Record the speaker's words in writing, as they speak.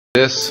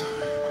This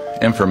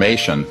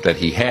information that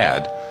he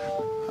had,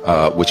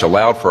 which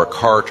allowed for a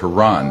car to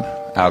run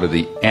out of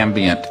the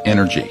ambient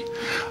energy,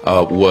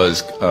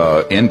 was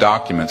in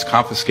documents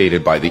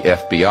confiscated by the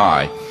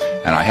FBI.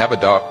 And I have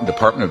a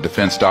Department of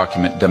Defense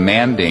document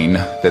demanding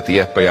that the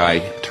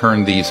FBI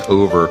turn these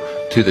over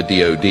to the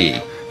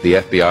DoD. The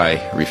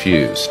FBI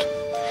refused.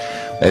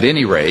 At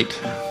any rate,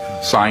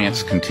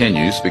 science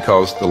continues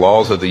because the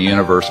laws of the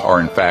universe are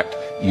in fact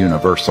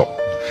universal,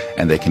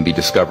 and they can be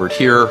discovered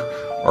here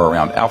or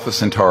around Alpha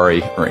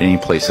Centauri or any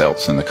place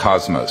else in the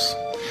cosmos.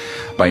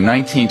 By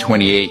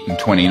 1928 and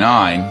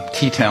 29,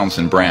 T.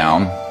 Townsend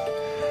Brown,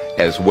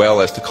 as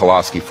well as the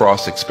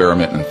Koloski-Frost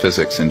experiment in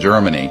physics in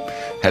Germany,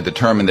 had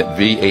determined that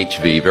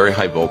VHV, very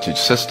high voltage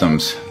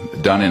systems,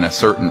 done in a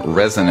certain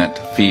resonant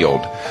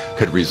field,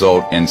 could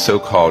result in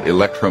so-called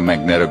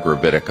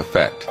electromagnetogravitic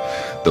effect,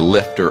 the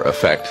lifter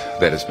effect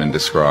that has been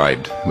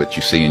described, which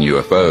you see in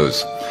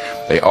UFOs.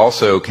 They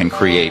also can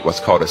create what's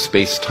called a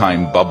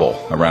space-time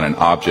bubble around an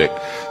object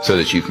so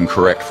that you can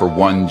correct for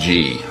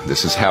 1G.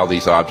 This is how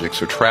these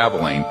objects are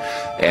traveling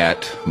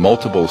at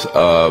multiples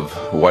of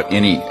what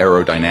any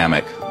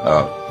aerodynamic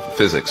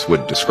physics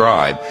would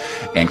describe,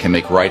 and can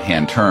make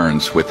right-hand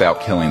turns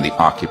without killing the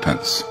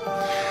occupants.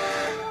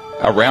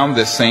 Around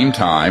this same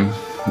time,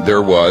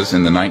 there was,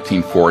 in the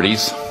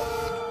 1940s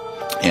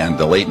and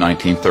the late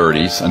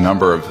 1930s, a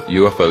number of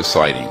UFO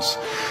sightings.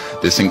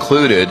 This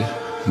included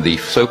the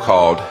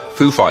so-called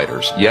Foo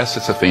Fighters. Yes,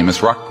 it's a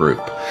famous rock group.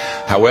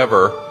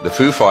 However, the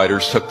Foo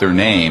Fighters took their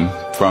name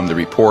from the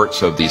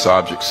reports of these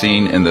objects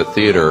seen in the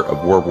theater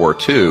of World War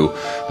II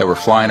that were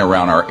flying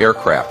around our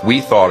aircraft.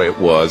 We thought it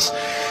was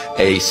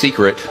a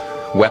secret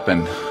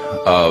weapon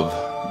of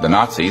the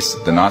Nazis.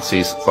 The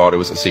Nazis thought it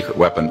was a secret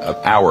weapon of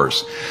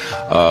ours.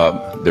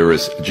 There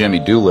was Jimmy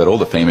Doolittle,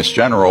 the famous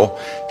general.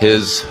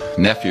 His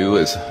nephew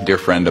is a dear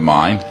friend of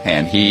mine,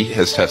 and he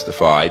has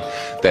testified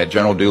that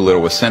General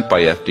Doolittle was sent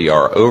by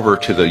FDR over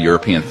to the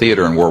European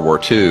theater in World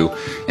War II,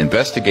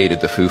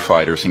 investigated the Foo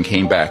Fighters, and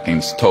came back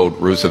and told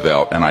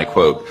Roosevelt, and I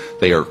quote,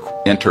 "They are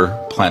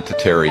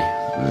interplanetary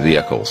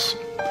vehicles."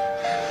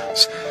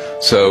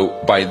 So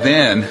by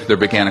then, there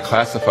began a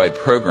classified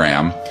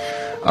program,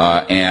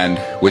 and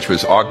which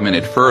was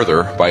augmented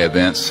further by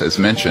events, as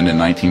mentioned, in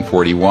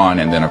 1941,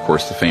 and then, of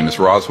course, the famous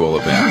Roswell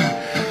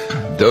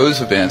event.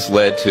 Those events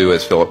led to,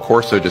 as Philip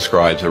Corso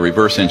describes, a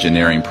reverse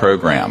engineering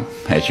program.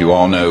 As you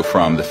all know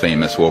from the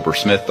famous Wilbur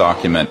Smith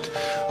document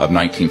of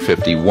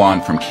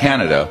 1951 from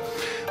Canada,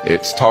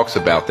 it talks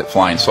about that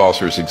flying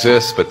saucers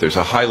exist, but there's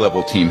a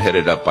high-level team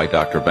headed up by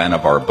Dr.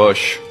 Vannevar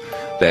Bush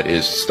that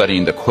is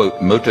studying the,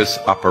 quote, modus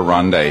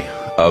operandi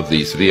of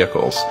these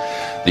vehicles.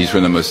 These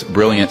were the most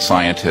brilliant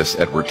scientists,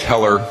 Edward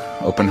Teller,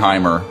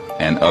 Oppenheimer,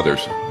 and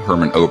others,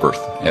 Hermann Oberth,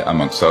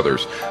 amongst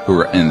others, who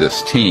were in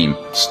this team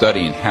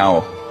studying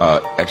how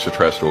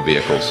extraterrestrial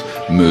vehicles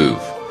move.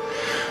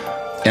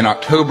 In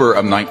October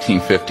of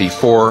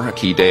 1954, a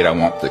key date I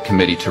want the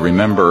committee to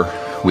remember,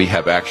 we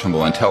have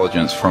actionable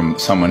intelligence from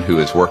someone who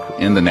has worked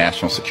in the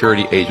National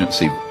Security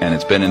Agency and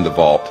has been in the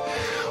vault.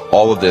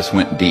 All of this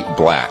went deep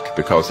black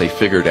because they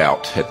figured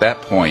out, at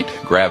that point,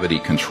 gravity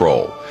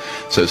control.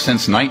 So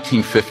since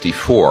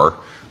 1954,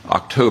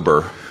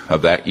 October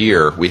of that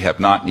year, we have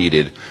not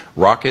needed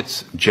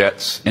rockets,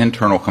 jets,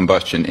 internal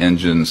combustion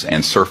engines,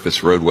 and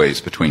surface roadways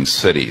between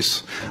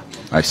cities.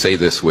 I say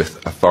this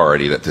with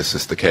authority that this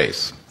is the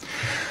case.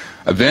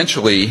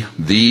 Eventually,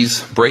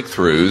 these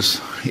breakthroughs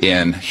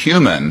in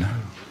human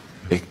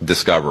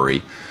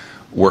discovery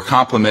were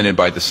complemented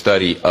by the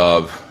study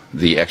of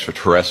the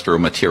extraterrestrial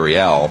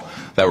material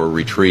that were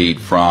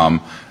retrieved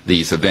from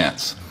these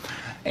events.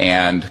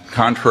 And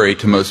contrary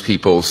to most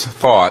people's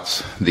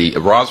thoughts, the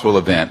Roswell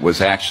event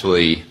was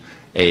actually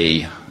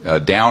a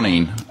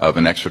downing of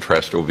an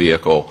extraterrestrial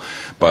vehicle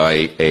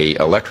by an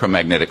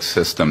electromagnetic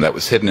system that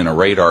was hidden in a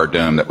radar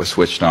dome that was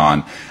switched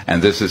on,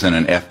 and this is in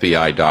an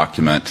FBI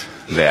document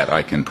that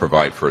I can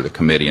provide for the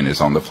committee and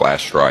is on the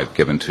flash drive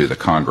given to the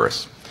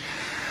Congress.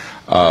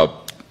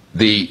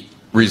 The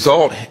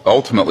result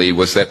ultimately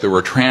was that there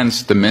were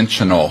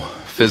transdimensional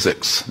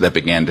physics that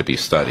began to be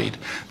studied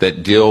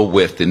that deal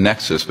with the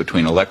nexus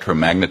between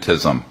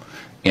electromagnetism,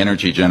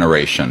 energy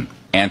generation,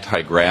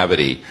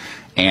 anti-gravity,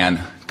 and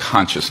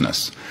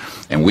consciousness.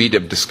 And we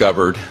have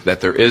discovered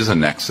that there is a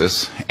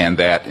nexus, and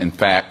that in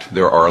fact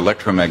there are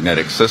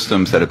electromagnetic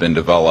systems that have been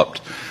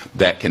developed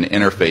that can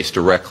interface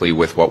directly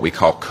with what we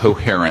call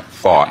coherent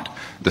thought,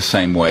 the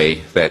same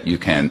way that you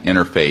can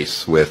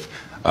interface with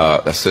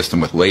a system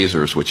with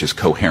lasers, which is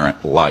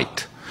coherent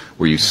light,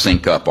 where you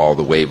sync up all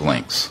the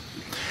wavelengths.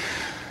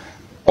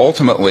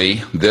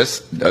 Ultimately,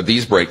 these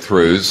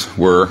breakthroughs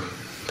were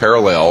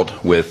paralleled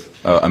with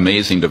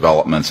amazing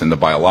developments in the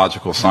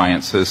biological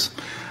sciences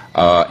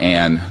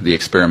and the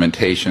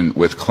experimentation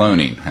with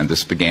cloning. And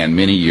this began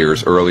many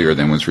years earlier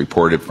than was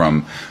reported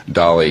from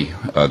Dolly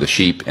the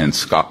sheep in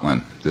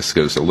Scotland. This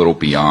goes a little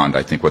beyond,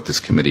 I think, what this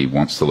committee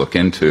wants to look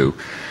into.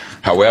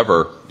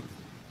 However,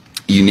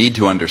 you need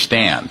to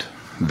understand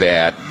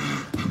that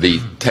the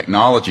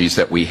technologies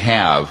that we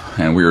have,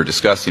 and we were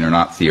discussing, are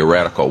not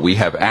theoretical. We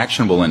have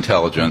actionable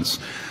intelligence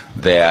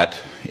that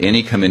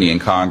any committee in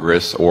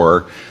Congress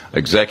or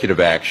executive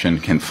action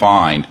can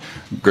find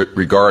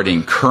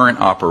regarding current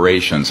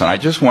operations. And I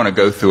just want to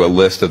go through a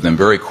list of them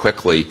very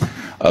quickly,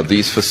 of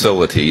these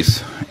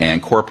facilities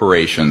and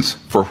corporations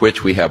for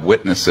which we have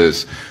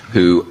witnesses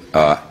who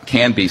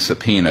can be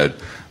subpoenaed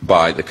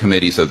by the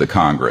committees of the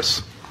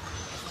Congress.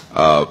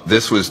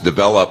 This was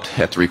developed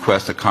at the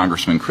request of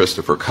Congressman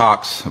Christopher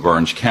Cox of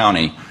Orange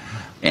County,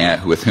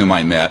 with whom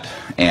I met,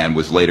 and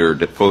was later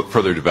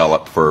further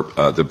developed for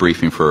the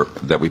briefing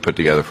that we put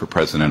together for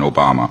President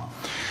Obama.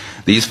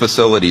 These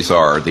facilities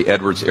are the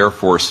Edwards Air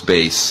Force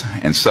Base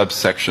and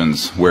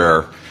subsections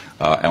where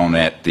on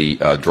at the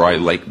dry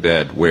lake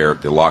bed where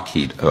the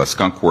Lockheed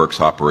Skunk Works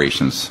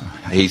operations,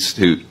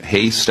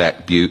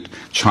 Haystack Butte,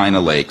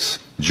 China Lakes,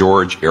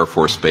 George Air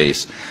Force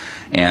Base,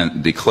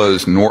 and the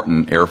closed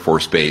Norton Air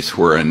Force Base,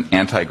 where an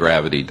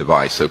anti-gravity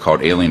device,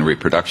 so-called alien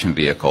reproduction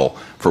vehicle,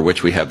 for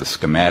which we have the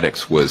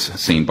schematics, was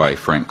seen by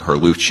Frank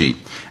Carlucci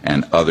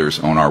and others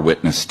on our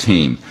witness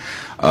team.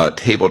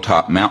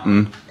 Tabletop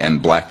Mountain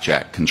and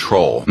Blackjack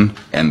Control.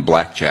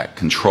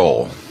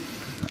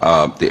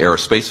 The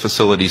aerospace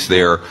facilities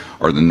there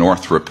are the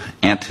Northrop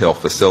Anthill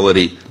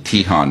Facility,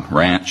 Tejon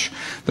Ranch,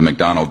 the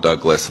McDonnell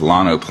Douglas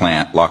Llano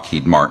Plant,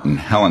 Lockheed Martin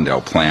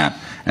Helendale Plant,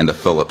 and the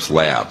Phillips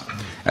Lab.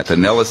 At the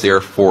Nellis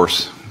Air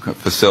Force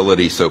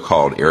Facility,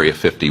 so-called Area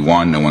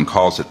 51, no one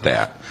calls it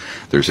that.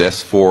 There's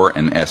S4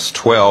 and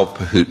S12,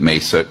 Pahut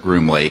Mesa,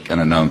 Groom Lake,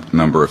 and a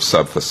number of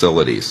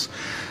sub-facilities.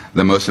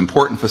 The most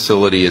important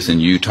facility is in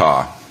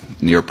Utah,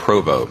 near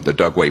Provo, the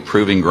Dugway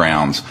Proving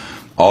Grounds,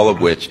 all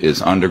of which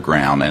is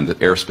underground, and the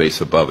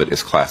airspace above it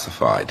is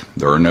classified.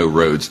 There are no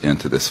roads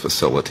into this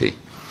facility.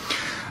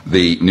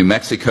 The New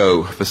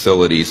Mexico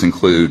facilities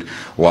include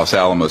Los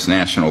Alamos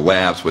National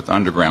Labs with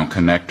underground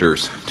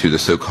connectors to the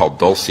so-called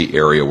Dulce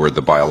area where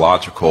the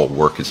biological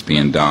work is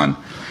being done,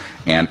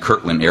 and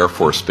Kirtland Air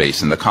Force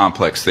Base. And the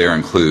complex there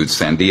includes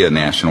Sandia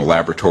National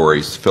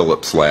Laboratories,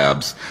 Phillips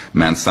Labs,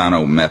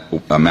 Manzano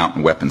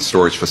Mountain Weapons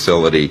Storage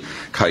Facility,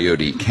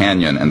 Coyote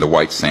Canyon, and the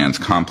White Sands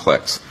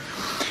Complex.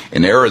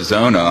 In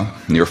Arizona,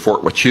 near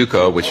Fort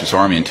Huachuca, which is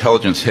Army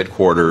Intelligence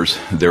Headquarters,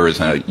 there is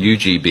a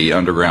UGB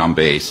underground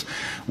base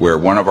where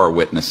one of our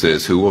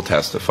witnesses, who will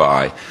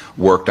testify,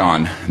 worked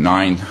on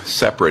 9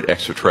 separate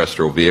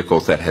extraterrestrial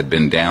vehicles that had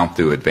been down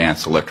through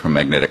advanced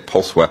electromagnetic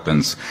pulse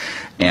weapons,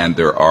 and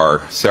there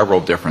are several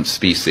different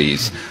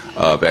species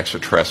of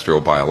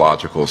extraterrestrial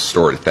biologicals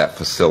stored at that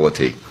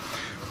facility.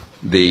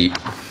 The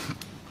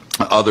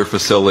other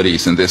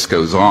facilities, and this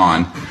goes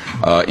on,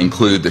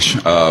 include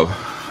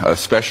a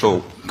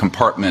special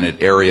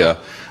compartmented area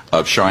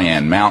of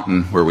Cheyenne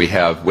Mountain, where we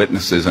have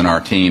witnesses in our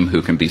team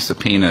who can be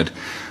subpoenaed,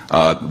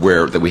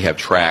 where we have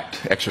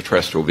tracked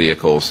extraterrestrial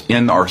vehicles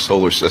in our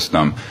solar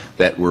system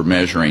that were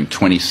measuring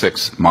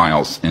 26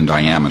 miles in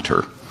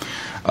diameter.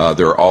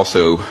 There are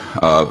also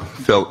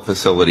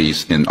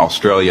facilities in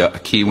Australia, a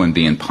key one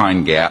being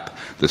Pine Gap,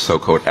 the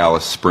so-called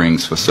Alice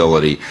Springs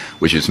facility,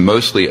 which is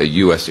mostly a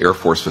U.S. Air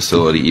Force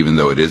facility, even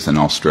though it is in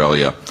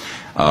Australia.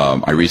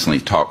 I recently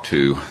talked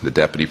to the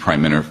Deputy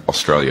Prime Minister of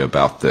Australia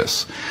about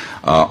this.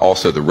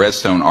 Also, the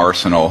Redstone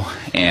Arsenal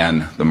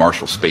and the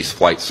Marshall Space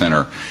Flight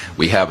Center.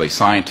 We have a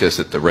scientist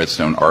at the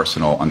Redstone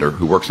Arsenal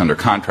who works under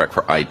contract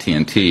for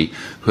IT&T,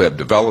 who have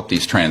developed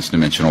these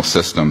transdimensional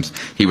systems.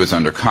 He was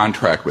under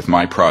contract with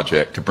my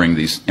project to bring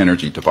these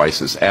energy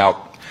devices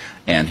out,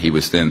 and he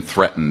was then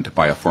threatened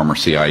by a former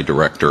CIA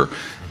director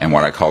and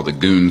what I call the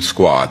goon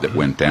squad that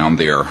went down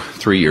there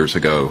 3 years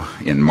ago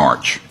in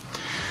March.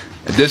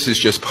 This is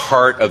just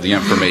part of the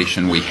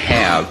information we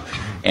have,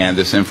 and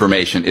this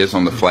information is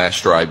on the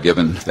flash drive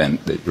given, then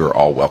that you're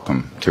all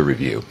welcome to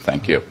review.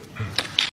 Thank you.